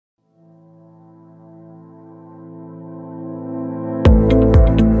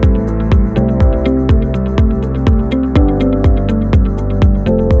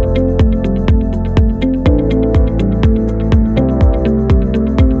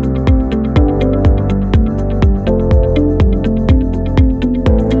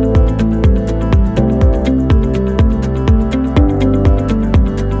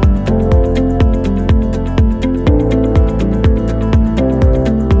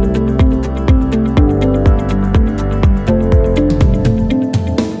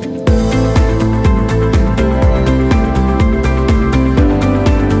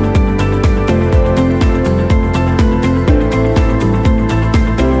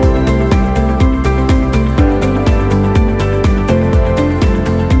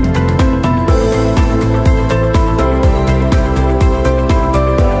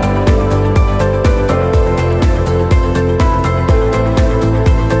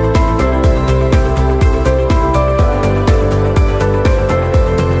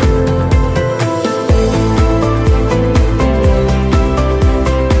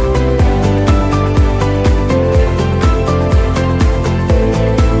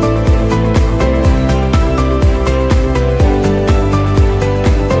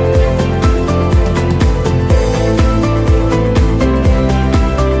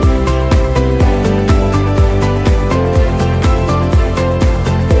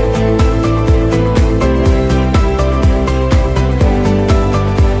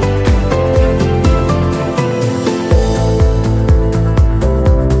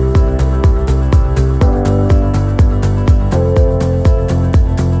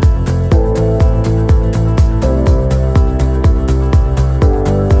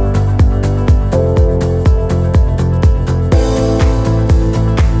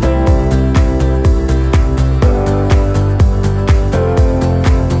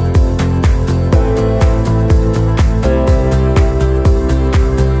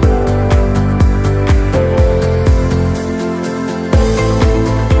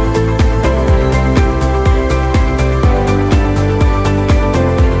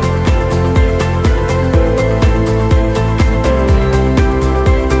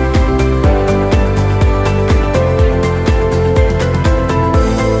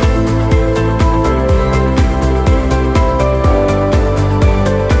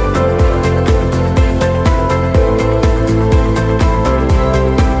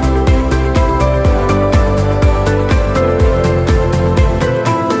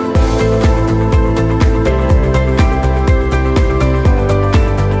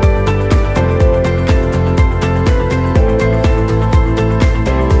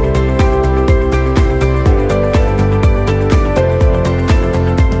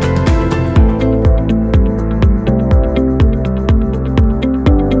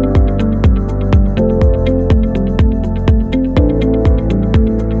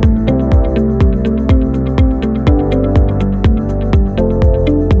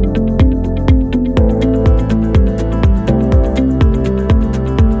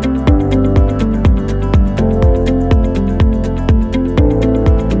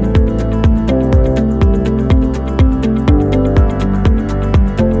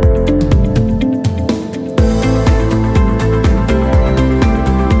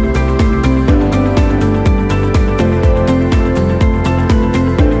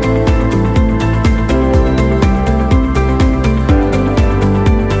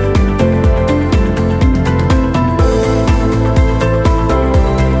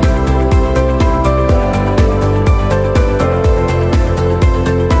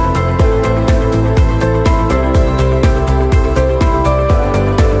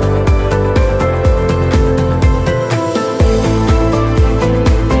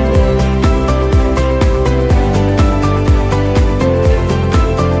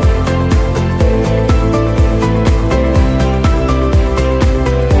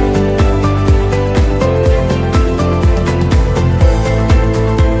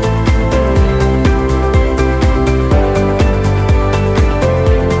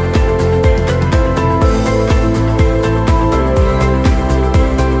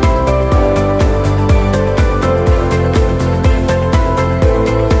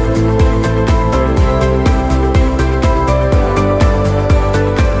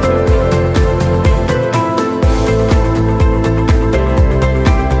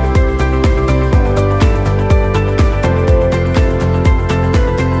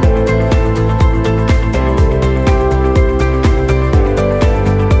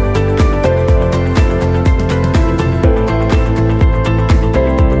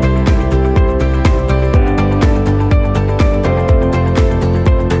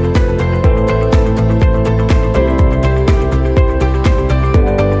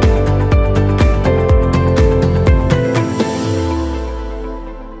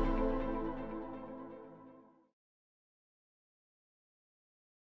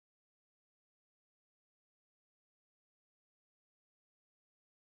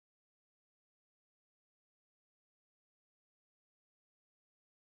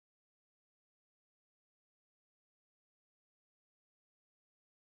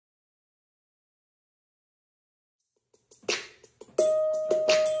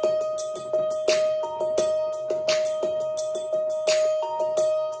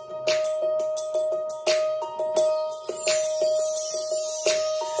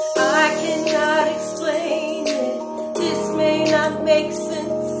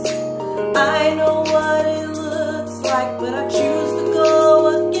I know what it looks like, but I choose to go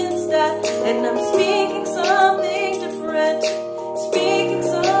against that. And I'm speaking something different, speaking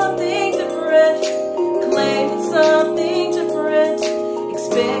something different, claiming something different,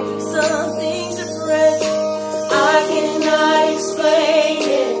 expecting something different. I cannot explain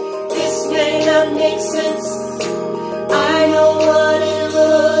it, this may not make sense. I know what it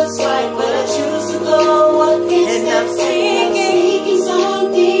looks like, but I choose to go against it. And I'm speaking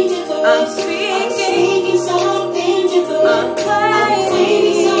something different. I'm speaking something different. I'm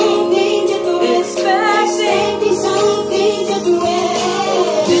claiming something different. Expecting something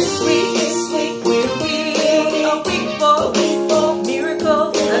different. This week will be a week for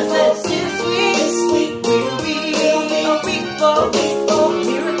miracles. I said this week will be a week for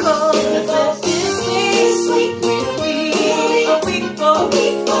miracles. I said this week will be a week for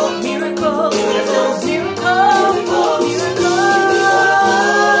miracles. I said miracles.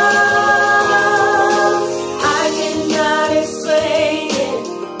 I cannot explain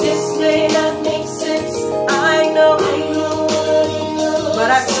it. This may not make sense. I know but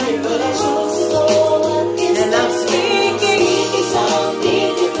I choose to go. And I'm speaking something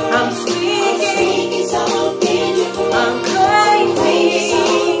different. I'm speaking something different. I'm claiming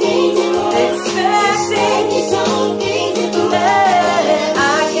something different. Expecting something different.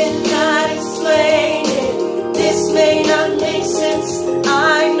 I cannot explain it. This may not make sense.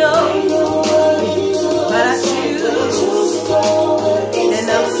 I know, but I choose to go. And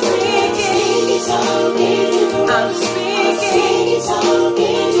I'm speaking something different. I'm speaking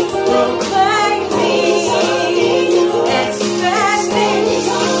something different. Proclaiming something different. Expecting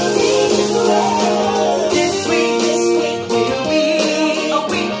something different. This week will be a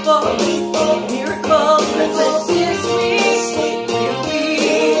week for miracles. I said this week will be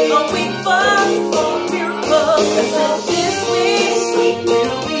a week for miracles. I said this week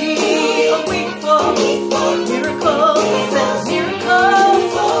will be a week for miracles. I said miracles,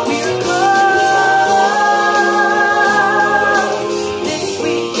 miracles. This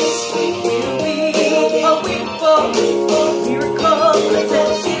week will be a week for miracles. I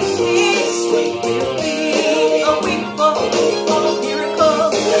said this week will be a week for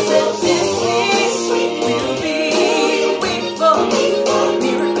miracles. I said this week will be a week for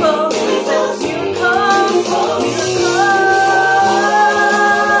miracles. I said miracles, miracles.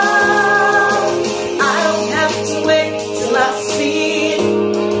 I don't have to wait till I see it.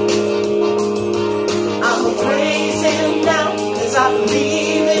 I'ma praise him now, 'cause I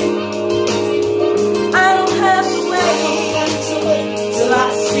believe it. I don't have to wait till I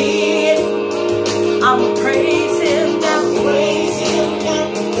see it. I'ma praise him now,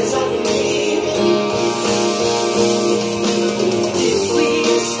 'cause I believe it. This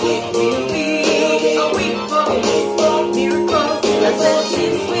week will be a week for miracles. I said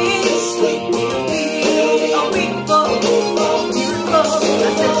this week will be a week for miracles.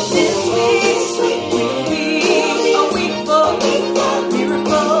 I said this week will be a week for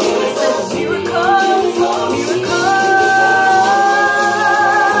miracles. I said miracles, miracles.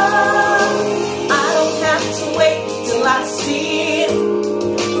 I don't have to wait till I see it.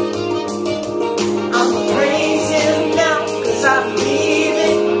 I'ma praise him now, 'cause I believe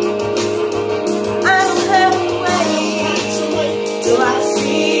it. I don't have to wait till I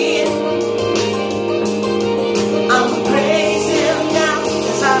see it. I'ma praise him now,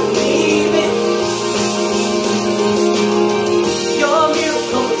 'cause I believe it. Your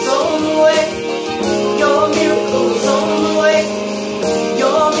miracle is on the way. Your miracle is on the way.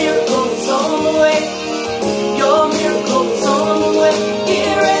 Your miracle is on the way. Your miracle is on the way.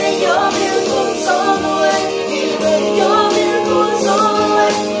 Get ready, your miracle is on the way. Get ready, your miracle is on the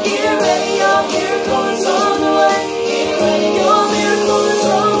way. Get ready, your miracle is on the way. Get ready, your miracle is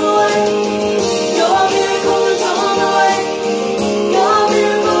on the way. Your miracle is on the way. Your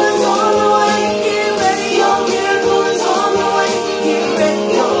miracle is on the way. Get ready, your miracle is on the way. Get ready,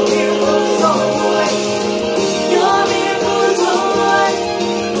 your miracle is on the way. Your miracle is on the way.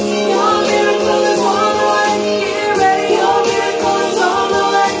 Your miracle is on the way. Get ready, your miracle is on the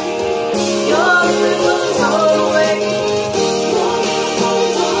way. Your miracle is on the way. Your miracle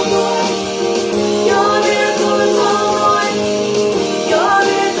is on the way. Your miracle is on the way. Your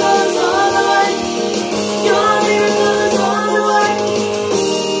miracle is on the way. Your miracle is on the way.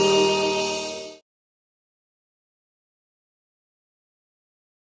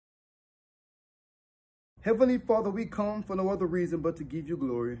 Heavenly Father, we come for no other reason but to give you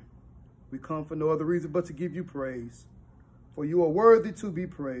glory. We come for no other reason but to give you praise. For you are worthy to be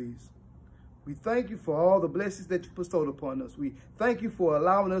praised. We thank you for all the blessings that you bestowed upon us. We thank you for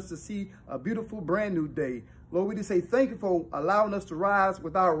allowing us to see a beautiful brand new day. Lord, we just say thank you for allowing us to rise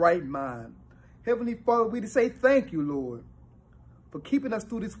with our right mind. Heavenly Father, we just say thank you, Lord, for keeping us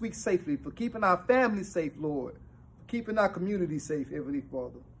through this week safely, for keeping our families safe, Lord, for keeping our community safe, Heavenly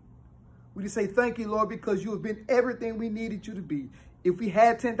Father. We just say thank you, Lord, because you have been everything we needed you to be. If we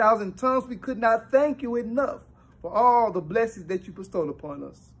had 10,000 tongues, we could not thank you enough for all the blessings that you bestowed upon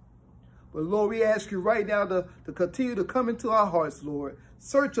us. But Lord, we ask you right now to continue to come into our hearts, Lord.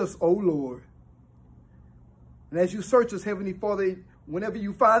 Search us, O Lord. And as you search us, Heavenly Father, whenever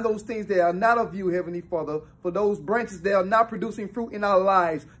you find those things that are not of you, Heavenly Father, for those branches that are not producing fruit in our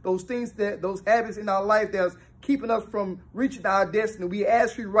lives, those habits in our life that are keeping us from reaching our destiny, we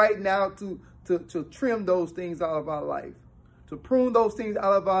ask you right now to trim those things out of our life, to prune those things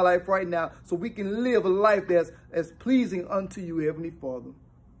out of our life right now so we can live a life that's pleasing unto you, Heavenly Father.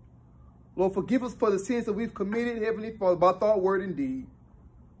 Lord, forgive us for the sins that we've committed, Heavenly Father, by thought, word, and deed.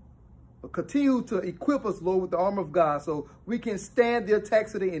 But continue to equip us, Lord, with the armor of God so we can stand the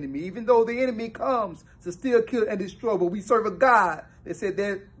attacks of the enemy. Even though the enemy comes to steal, kill, and destroy, but we serve a God that said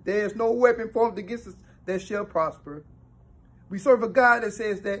that there's no weapon formed against us that shall prosper. We serve a God that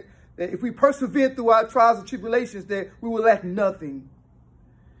says that if we persevere through our trials and tribulations, that we will lack nothing.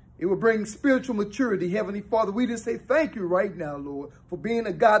 It will bring spiritual maturity, Heavenly Father. We just say thank you right now, Lord, for being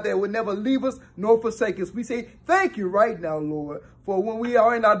a God that will never leave us nor forsake us. We say thank you right now, Lord, for when we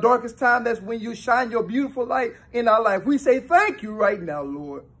are in our darkest time, that's when you shine your beautiful light in our life. We say thank you right now,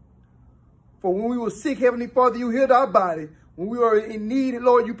 Lord, for when we were sick, Heavenly Father, you healed our body. When we were in need,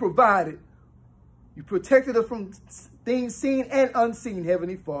 Lord, you provided. You protected us from things seen and unseen,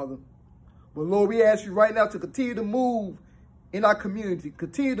 Heavenly Father. But Lord, we ask you right now to continue to move in our community,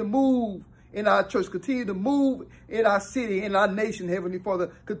 continue to move in our church, continue to move in our city, in our nation, Heavenly Father.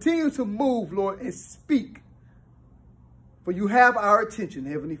 Continue to move, Lord, and speak. For you have our attention,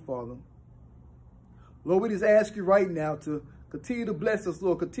 Heavenly Father. Lord, we just ask you right now to continue to bless us,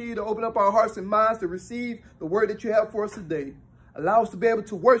 Lord. Continue to open up our hearts and minds to receive the word that you have for us today. Allow us to be able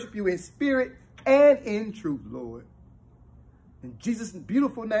to worship you in spirit and in truth, Lord. In Jesus'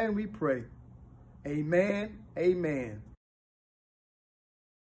 beautiful name we pray. Amen. Amen.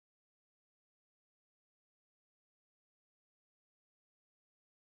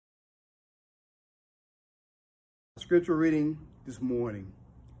 Scripture reading this morning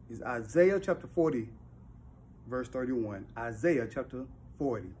is Isaiah chapter 40, verse 31. Isaiah chapter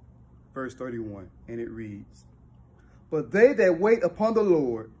 40, verse 31. And it reads, "But they that wait upon the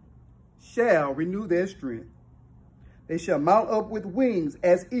Lord shall renew their strength. They shall mount up with wings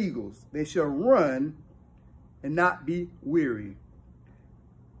as eagles. They shall run and not be weary.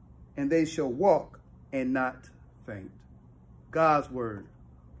 And they shall walk and not faint." God's word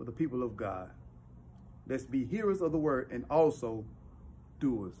for the people of God. Let's be hearers of the word and also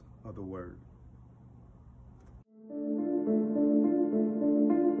doers of the word.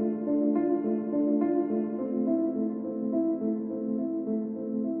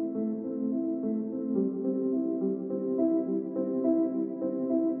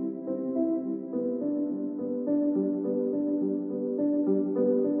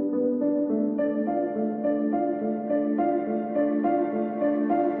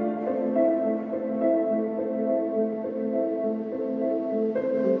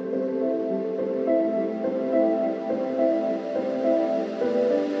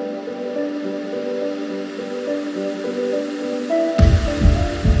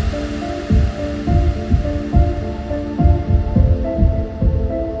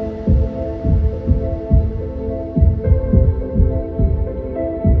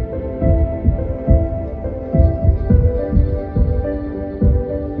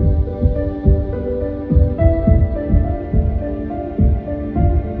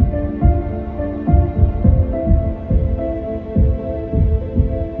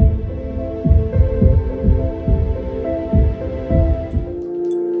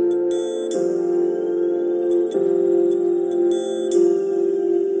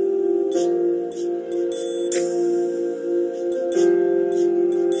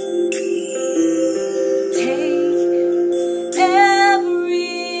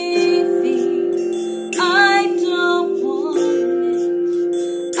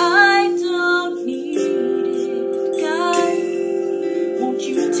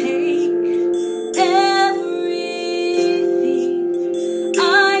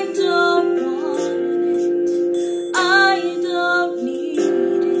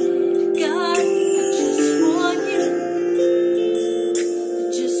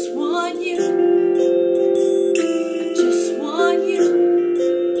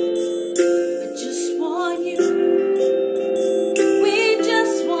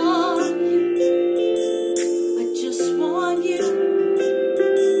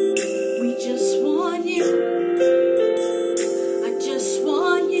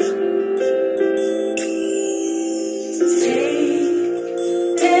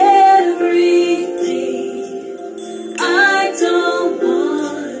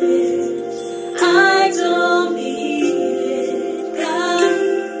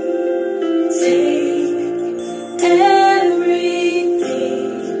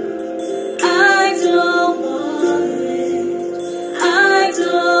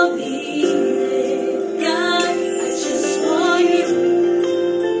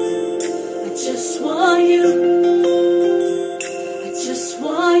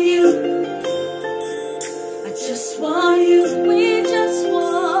 want you. I just want you. We just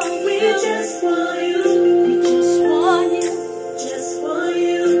want you. We just want you. We just want you. Just want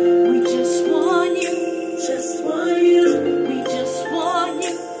you. We just want you. Just want you. We just want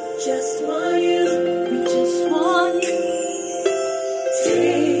you. Just want you. We just want you.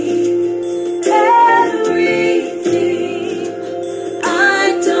 Take everything.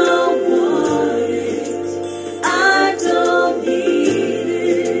 I don't want it. I don't need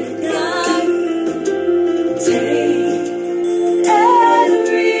it. God, take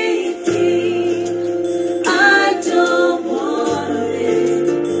everything. I don't want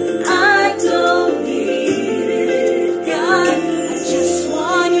it. I don't need it. God, I just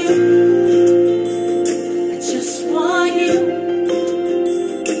want you. I just want you.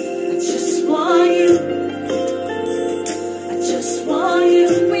 I just want you. I just want you.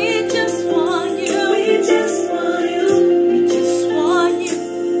 We just want you. We just want you. We just want you.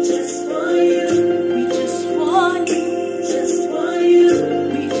 Just want you. We just want you. Just want you.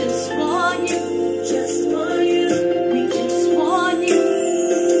 We just want you. Just want you. We just want you.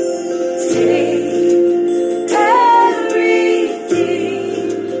 Take everything.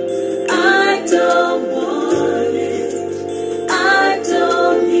 I don't want it. I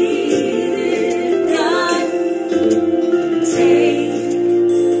don't need it. God, take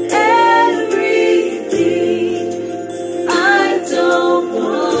everything. I don't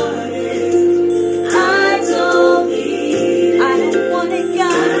want it. I don't need it. I don't want it,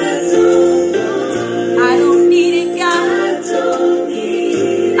 God. I don't need it, God.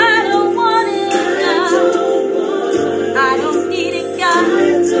 I don't want it, God. I don't need it, God.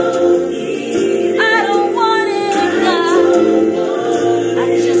 I don't want it, God. I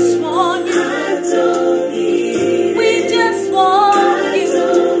just want you. We just want you.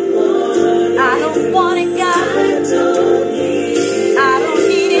 I don't want it, God. I don't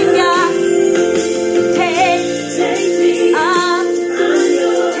need it, God. Take me. I'm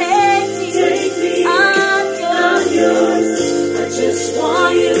yours. Take me. I'm yours. I just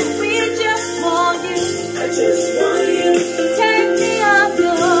want you. We just want you. I just want you. Take me. I'm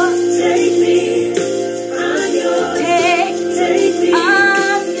yours. Take me. I'm yours. Take me.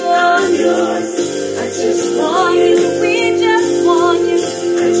 I'm yours. I just want you. We just want you.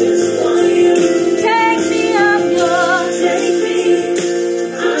 I just want you. Take me. I'm yours. Take me.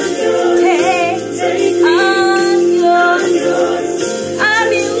 I'm yours. Take me. I'm yours. I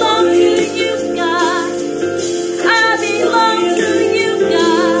belong to you, God. I belong to you,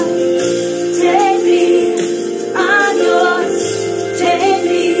 God. Take me. I'm yours. Take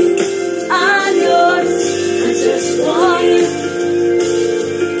me. I'm yours. I just want you.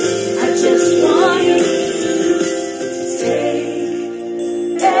 I just want you. Take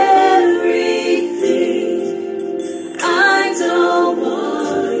everything. I don't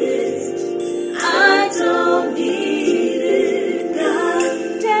want it. I don't need it.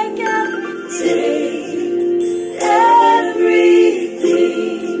 God, take everything.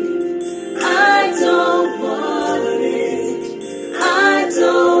 I don't want it. I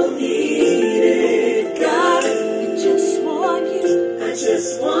don't need it. God, I just want you. I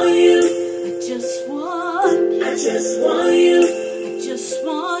just want you. I just want you. I just want you. I just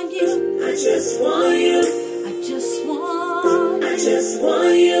want you. I just want you. I just want. I just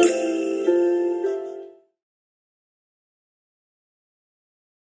want you.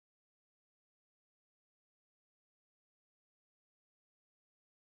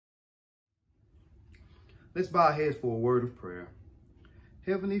 Let's bow our heads for a word of prayer.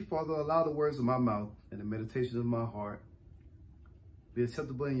 Heavenly Father, allow the words of my mouth and the meditation of my heart be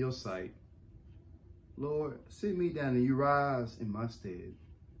acceptable in your sight. Lord, sit me down and you rise in my stead.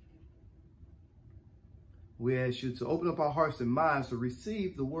 We ask you to open up our hearts and minds to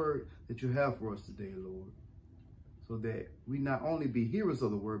receive the word that you have for us today, Lord, so that we not only be hearers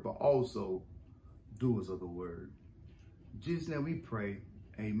of the word, but also doers of the word. In Jesus' name we pray,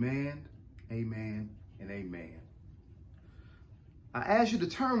 amen, amen, and amen. I ask you to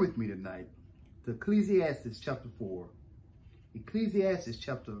turn with me tonight to Ecclesiastes chapter 4. Ecclesiastes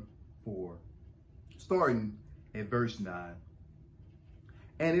chapter 4, starting at verse 9.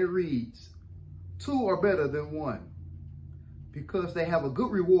 And it reads, 2 are better than 1, because they have a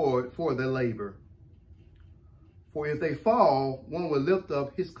good reward for their labor. For if they fall, one will lift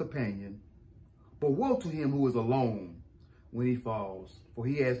up his companion. But woe to him who is alone when he falls, for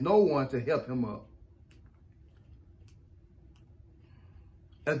he has no one to help him up.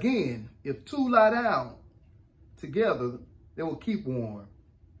 Again, if 2 lie down together, they will keep warm.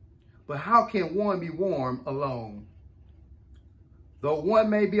 But how can one be warm alone? Though one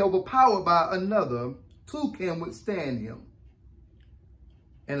may be overpowered by another, 2 can withstand him.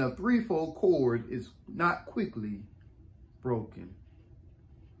 and a threefold cord is not quickly broken.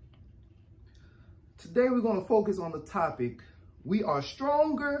 Today we're going to focus on the topic, we are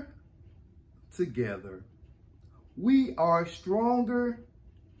stronger together. We are stronger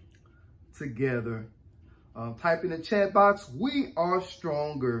together. Type in the chat box, we are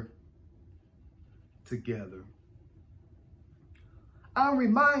stronger together. I'm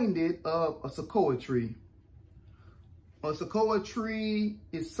reminded of a sequoia tree. A sequoia tree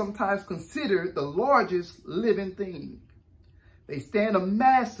is sometimes considered the largest living thing. They stand a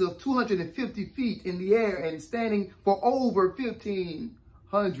massive 250 feet in the air and standing for over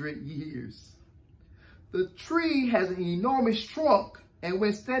 1,500 years. The tree has an enormous trunk, and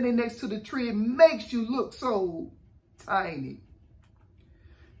when standing next to the tree, it makes you look so tiny.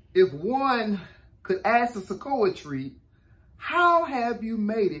 If one could ask the sequoia tree, how have you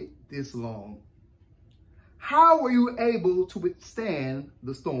made it this long? How were you able to withstand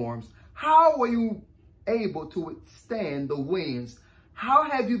the storms? How were you able to withstand the winds? How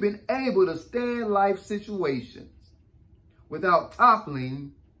have you been able to stand life situations without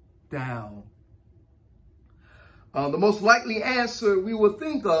toppling down? The most likely answer we will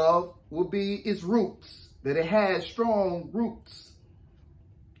think of will be its roots, that it has strong roots.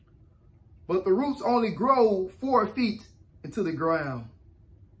 But the roots only grow 4 feet into the ground.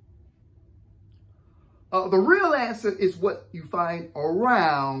 The real answer is what you find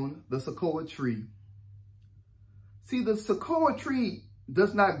around the sequoia tree. See, the sequoia tree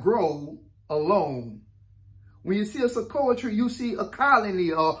does not grow alone. When you see a sequoia tree, you see a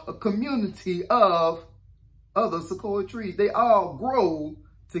colony or a community of other sequoia trees. They all grow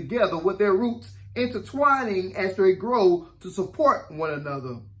together with their roots intertwining as they grow to support one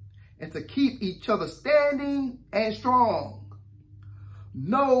another and to keep each other standing and strong.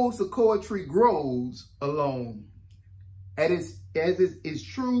 No sequoia tree grows alone. As it is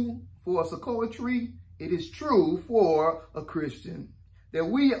true for a sequoia tree, it is true for a Christian, that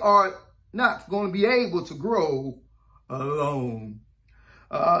we are not going to be able to grow alone.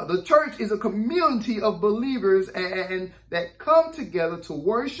 The church is a community of believers and that come together to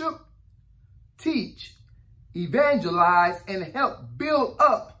worship, teach, evangelize, and help build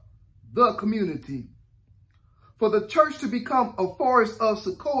up the community. For the church to become a forest of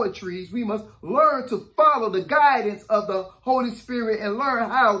sequoia trees, we must learn to follow the guidance of the Holy Spirit and learn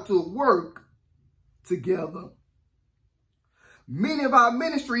how to work together. Many of our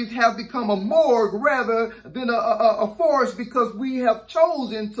ministries have become a morgue rather than a forest because we have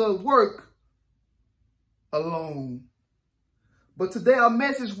chosen to work alone. But today our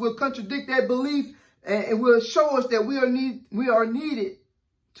message will contradict that belief and will show us that we are needed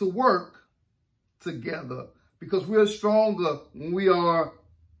to work together because we are stronger when we are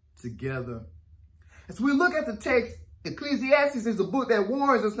together. As we look at the text, Ecclesiastes is a book that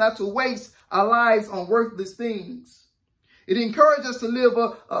warns us not to waste our lives on worthless things. It encourages us to live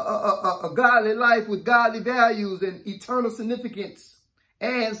a godly life with godly values and eternal significance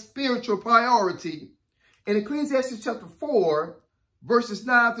and spiritual priority. In Ecclesiastes chapter 4, verses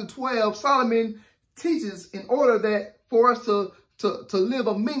 9 through 12, Solomon teaches in order that for us to live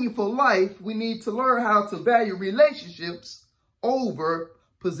a meaningful life, we need to learn how to value relationships over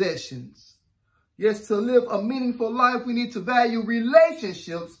possessions. Yes, to live a meaningful life, we need to value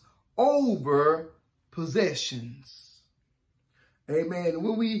relationships over possessions. Amen.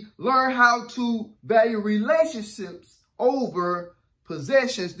 When we learn how to value relationships over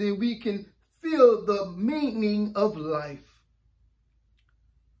possessions, then we can feel the meaning of life.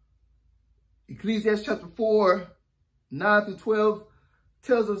 Ecclesiastes chapter 4, 9 through 12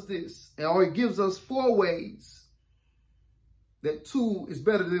 tells us this, or it gives us 4 ways that 2 is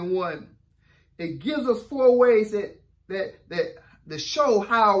better than 1. It gives us 4 ways that show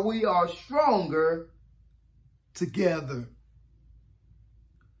how we are stronger together.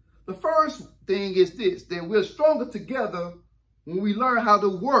 The first thing is this, that we're stronger together when we learn how to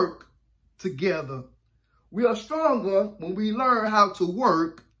work together. We are stronger when we learn how to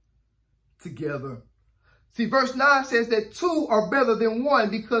work together. See, verse 9 says that 2 are better than 1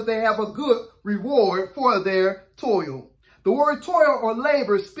 because they have a good reward for their toil. The word toil or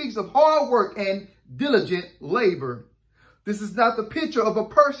labor speaks of hard work and diligent labor. This is not the picture of a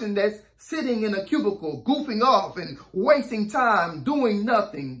person that's sitting in a cubicle, goofing off and wasting time doing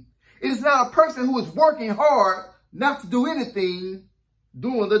nothing. It is not a person who is working hard not to do anything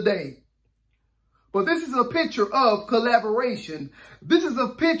during the day. But this is a picture of collaboration. This is a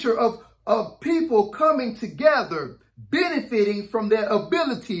picture of people coming together, benefiting from their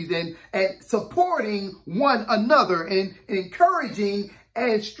abilities and supporting one another and encouraging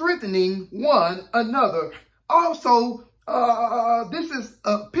and strengthening one another. Also, this is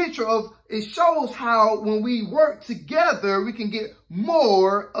a picture of, it shows how when we work together, we can get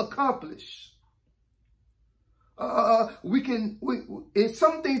more accomplished. It's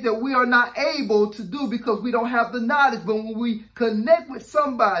some things that we are not able to do because we don't have the knowledge. But when we connect with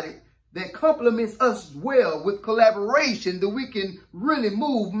somebody that complements us well with collaboration, that we can really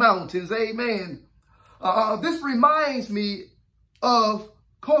move mountains. Amen. This reminds me of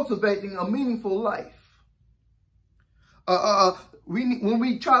cultivating a meaningful life. When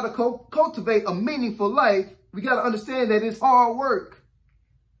we try to cultivate a meaningful life, we got to understand that it's hard work.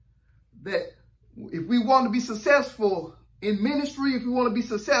 That if we want to be successful in ministry, if we want to be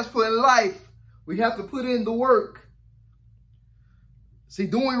successful in life, we have to put in the work. See,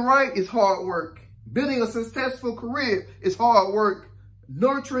 doing right is hard work. Building a successful career is hard work.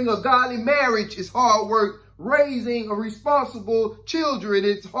 Nurturing a godly marriage is hard work. Raising a responsible children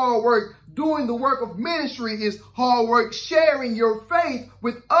is hard work. Doing the work of ministry is hard work. Sharing your faith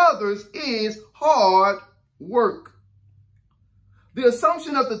with others is hard work. The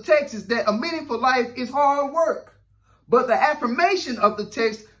assumption of the text is that a meaningful life is hard work. But the affirmation of the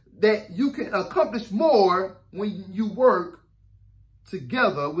text that you can accomplish more when you work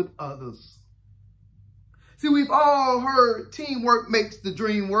together with others. See, we've all heard teamwork makes the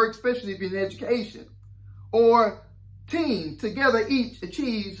dream work, especially if you're in education. Or team, together each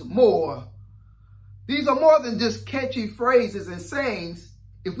achieves more. These are more than just catchy phrases and sayings.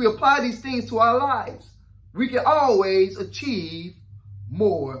 If we apply these things to our lives, we can always achieve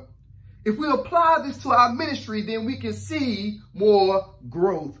more. If we apply this to our ministry, then we can see more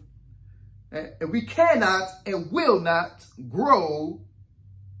growth. And we cannot and will not grow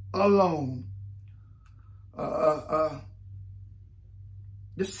alone. The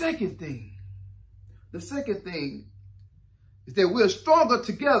second thing is that we're stronger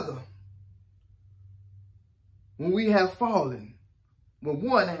together when we have fallen, when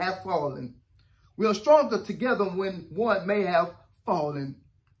one have fallen. We are stronger together when one may have fallen.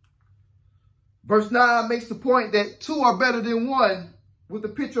 Verse 9 makes the point that two are better than one, with the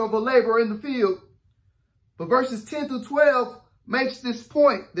picture of a laborer in the field. But verses 10 through 12 makes this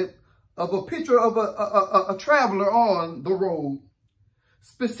point that of a picture of a traveler on the road.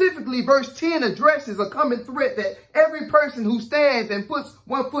 Specifically, verse 10 addresses a common threat that every person who stands and puts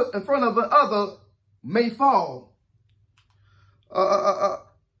one foot in front of the other may fall.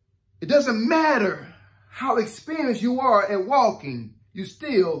 It doesn't matter how experienced you are at walking, you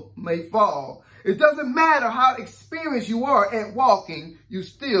still may fall. It doesn't matter how experienced you are at walking, you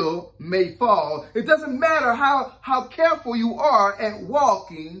still may fall. It doesn't matter how careful you are at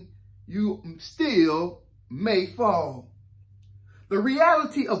walking, you still may fall. The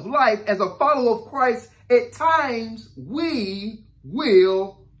reality of life as a follower of Christ, at times we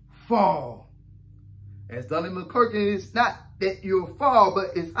will fall. As Donnie McClurkin, it's not that you'll fall,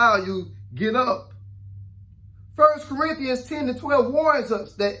 but it's how you get up. 1 Corinthians 10 and 12 warns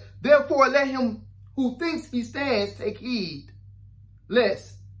us that, therefore, let him who thinks he stands take heed,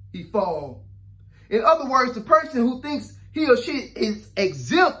 lest he fall. In other words, the person who thinks he or she is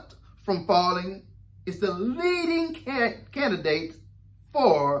exempt from falling is the leading candidate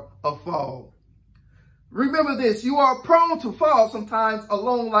for a fall. Remember this, you are prone to fall sometimes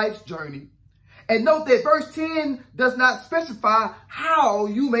along life's journey. And note that verse 10 does not specify how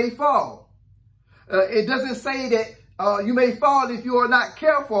you may fall. It doesn't say that you may fall if you are not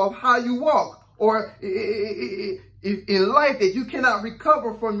careful of how you walk, or in life that you cannot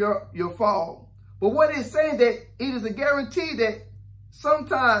recover from your fall. But what it's saying that it is a guarantee that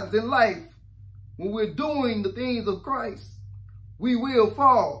sometimes in life, when we're doing the things of Christ, we will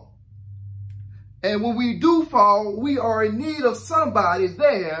fall. And when we do fall, we are in need of somebody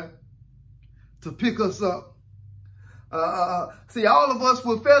there to pick us up. See, all of us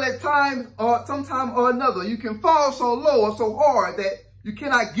will fail at times or sometime or another. You can fall so low or so hard that you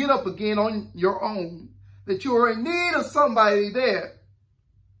cannot get up again on your own. That you are in need of somebody there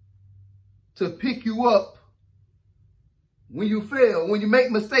to pick you up when you fail, when you make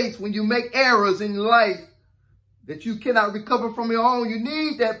mistakes, when you make errors in life that you cannot recover from your own. You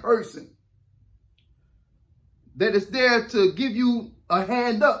need that person that is there to give you a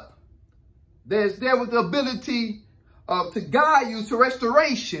hand up, that is there with the ability to guide you to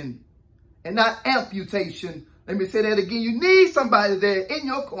restoration and not amputation. Let me say that again. You need somebody there in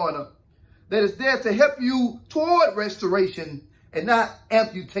your corner that is there to help you toward restoration and not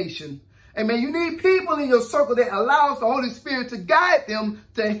amputation. Amen. You need people in your circle that allows the Holy Spirit to guide them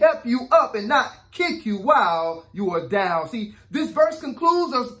to help you up and not kick you while you are down. See, this verse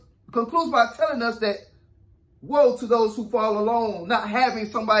concludes by telling us that woe to those who fall alone, not having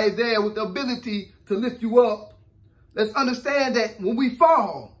somebody there with the ability to lift you up. Let's understand that when we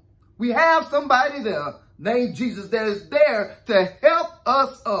fall, We have somebody there named Jesus that is there to help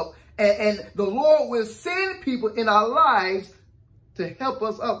us up. And the Lord will send people in our lives to help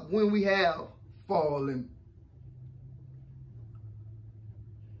us up when we have fallen.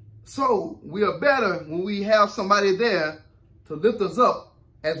 So we are better when we have somebody there to lift us up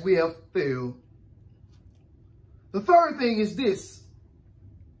as we have failed. The third thing is this,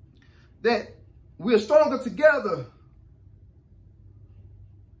 that we are stronger together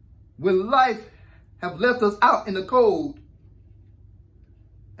when life have left us out in the cold.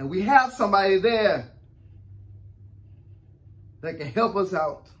 And we have somebody there that can help us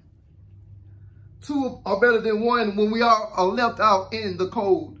out. Two are better than one when we are left out in the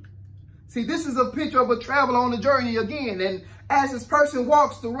cold. See, this is a picture of a traveler on a journey again. And as this person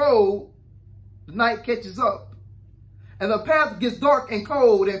walks the road, the night catches up. And the path gets dark and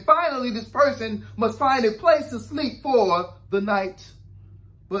cold. And finally, this person must find a place to sleep for the night.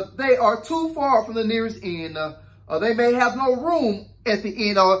 But they are too far from the nearest inn. Or they may have no room at the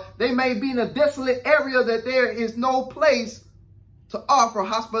inn. Or they may be in a desolate area that there is no place to offer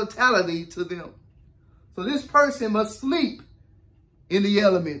hospitality to them. So this person must sleep in the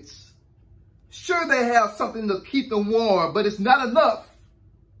elements. Sure, they have something to keep them warm, but it's not enough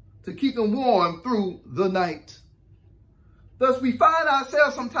to keep them warm through the night. Thus, we find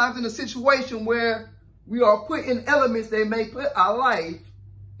ourselves sometimes in a situation where we are put in elements that may put our life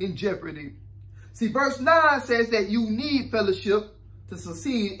in jeopardy. See, verse 9 says that you need fellowship to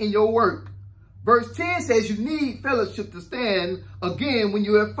succeed in your work. Verse 10 says you need fellowship to stand again when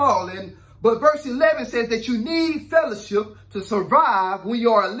you have fallen. But verse 11 says that you need fellowship to survive when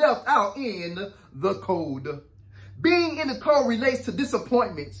you are left out in the cold. Being in the cold relates to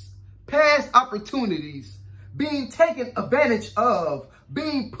disappointments, past opportunities, being taken advantage of,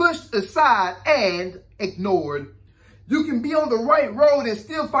 being pushed aside and ignored. You can be on the right road and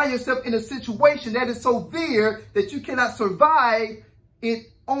still find yourself in a situation that is so severe that you cannot survive it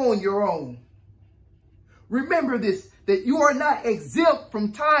on your own. Remember this, that you are not exempt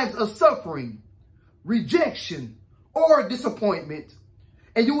from times of suffering, rejection, or disappointment.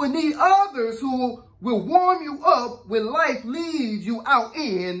 And you will need others who will warm you up when life leaves you out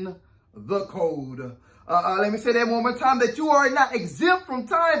in the cold. Let me say that one more time, that you are not exempt from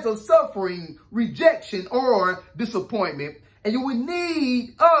times of suffering, rejection, or disappointment. And you will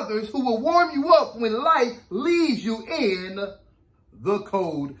need others who will warm you up when life leaves you in the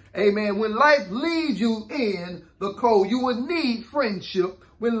cold. Amen. When life leaves you in the cold, you will need friendship.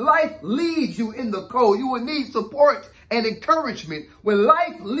 When life leaves you in the cold, you will need support and encouragement. When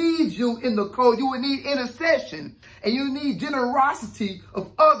life leaves you in the cold, you will need intercession, and you need generosity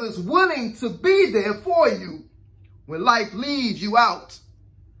of others willing to be there for you when life leaves you out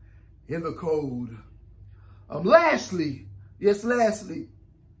in the cold. Lastly, we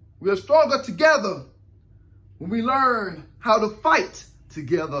are stronger together when we learn how to fight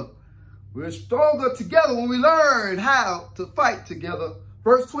together. We're stronger together when we learn how to fight together.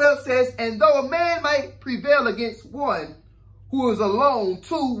 Verse 12 says, and though a man might prevail against one who is alone,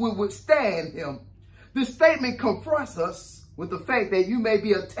 two will withstand him. This statement confronts us with the fact that you may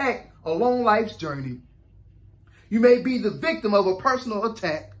be attacked along life's journey. You may be the victim of a personal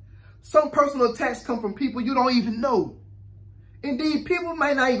attack. Some personal attacks come from people you don't even know. Indeed, people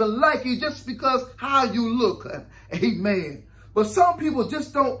may not even like you just because how you look. Amen. But some people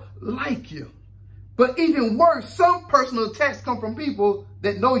just don't like you. But even worse, some personal attacks come from people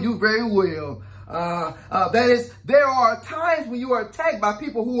that know you very well. That is, there are times when you are attacked by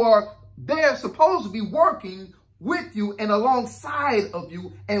people who are there supposed to be working with you and alongside of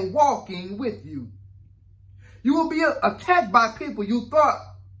you and walking with you. You will be attacked by people you thought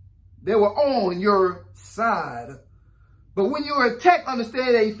they were on your side. But when you are attacked,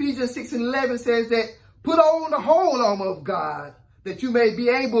 understand that Ephesians 6:11 says that put on the whole armor of God, that you may be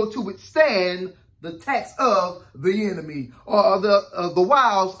able to withstand the attacks of the enemy, or the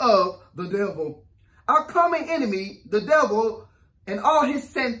wiles of the devil. Our common enemy, the devil, and all his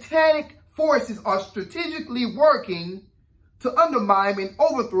satanic forces are strategically working to undermine and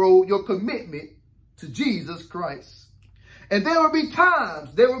overthrow your commitment to Jesus Christ. And there will be times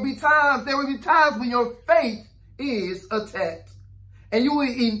when your faith is attacked. And you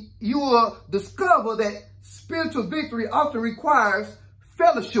will discover that spiritual victory often requires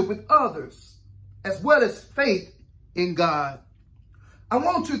fellowship with others, as well as faith in God. I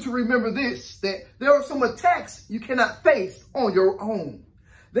want you to remember this, that there are some attacks you cannot face on your own.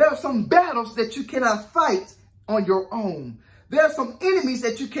 There are some battles that you cannot fight on your own. There are some enemies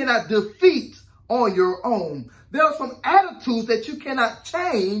that you cannot defeat on your own. There are some attitudes that you cannot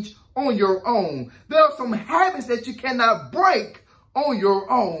change on your own. There are some habits that you cannot break on your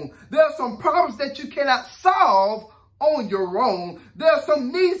own. There are some problems that you cannot solve on your own. There are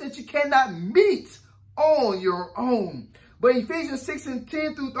some needs that you cannot meet on your own. But Ephesians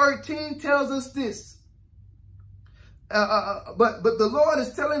 6:10-13 tells us this. But the Lord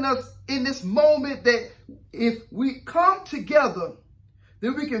is telling us in this moment that if we come together,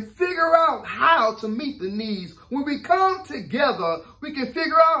 then we can figure out how to meet the needs. When we come together, we can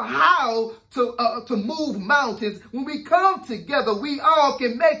figure out how to move mountains. When we come together, we all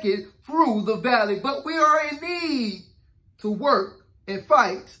can make it through the valley. But we are in need to work and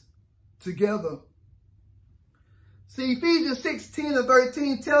fight together. See, Ephesians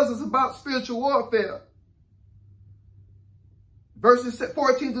 6:10-13 tells us about spiritual warfare. Verses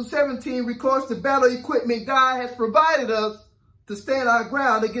 14-17 records the battle equipment God has provided us to stand our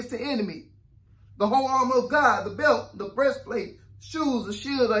ground against the enemy. The whole armor of God, the belt, the breastplate, shoes, the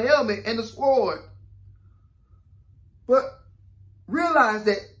shield, the helmet, and the sword. But realize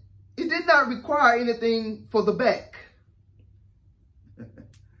that it did not require anything for the back.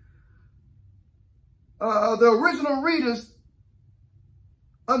 The original readers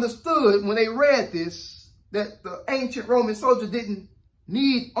understood when they read this that the ancient Roman soldier didn't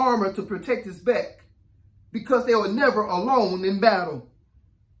need armor to protect his back because they were never alone in battle.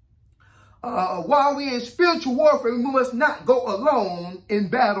 While we're in spiritual warfare, we must not go alone in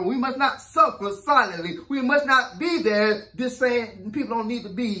battle. We must not suffer silently. We must not be there just saying people don't need to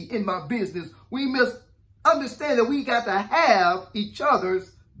be in my business. We must understand that we got to have each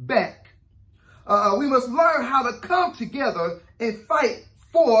other's back. We must learn how to come together and fight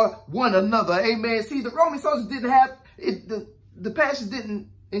for one another. Amen. See, the Roman soldiers didn't have it. The passage didn't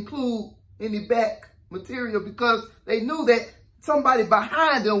include any back material because they knew that somebody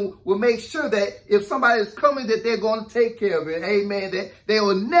behind them will make sure that if somebody is coming, that they're going to take care of it. Amen. That they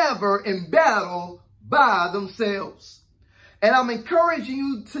were never in battle by themselves. And I'm encouraging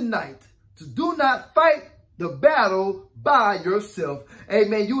you tonight to do not fight the battle by yourself.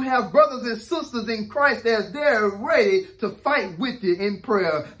 Amen. You have brothers and sisters in Christ that's there ready to fight with you in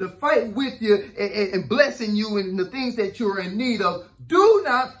prayer, to fight with you and blessing you in the things that you're in need of. Do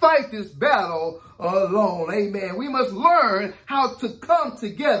not fight this battle alone. Amen. We must learn how to come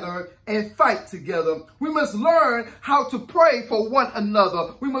together and fight together. We must learn how to pray for one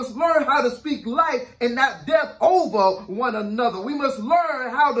another. We must learn how to speak life and not death over one another. We must learn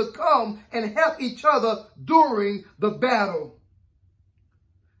how to come and help each other during the battle.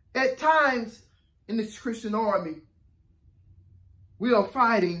 At times in this Christian army, we are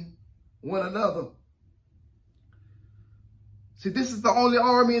fighting one another. See, this is the only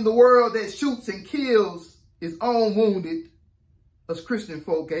army in the world that shoots and kills its own wounded, us Christian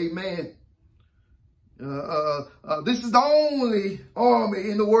folk, amen. This is the only army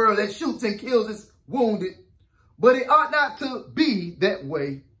in the world that shoots and kills its wounded, but it ought not to be that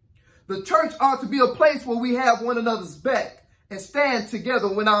way. The church ought to be a place where we have one another's back and stand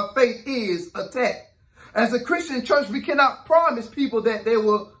together when our faith is attacked. As a Christian church, we cannot promise people that they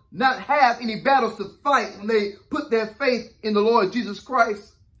will not have any battles to fight when they put their faith in the Lord Jesus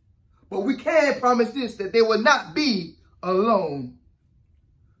Christ. But we can promise this, that they will not be alone.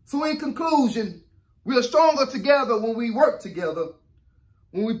 So in conclusion, we are stronger together when we work together,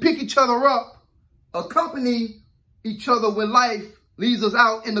 when we pick each other up, accompany each other when life leaves us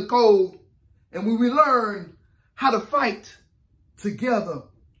out in the cold, and when we learn how to fight together.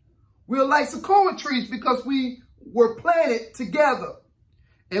 We're like sycamore trees because we were planted together.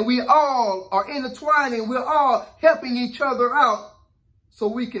 And we all are intertwining. We're all helping each other out so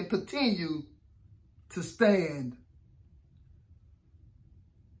we can continue to stand.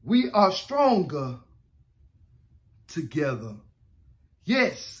 We are stronger together.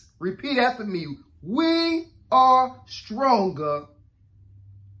 Yes, repeat after me. We are stronger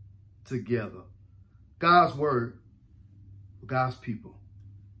together. God's word for God's people.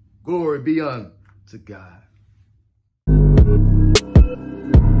 Glory be unto God.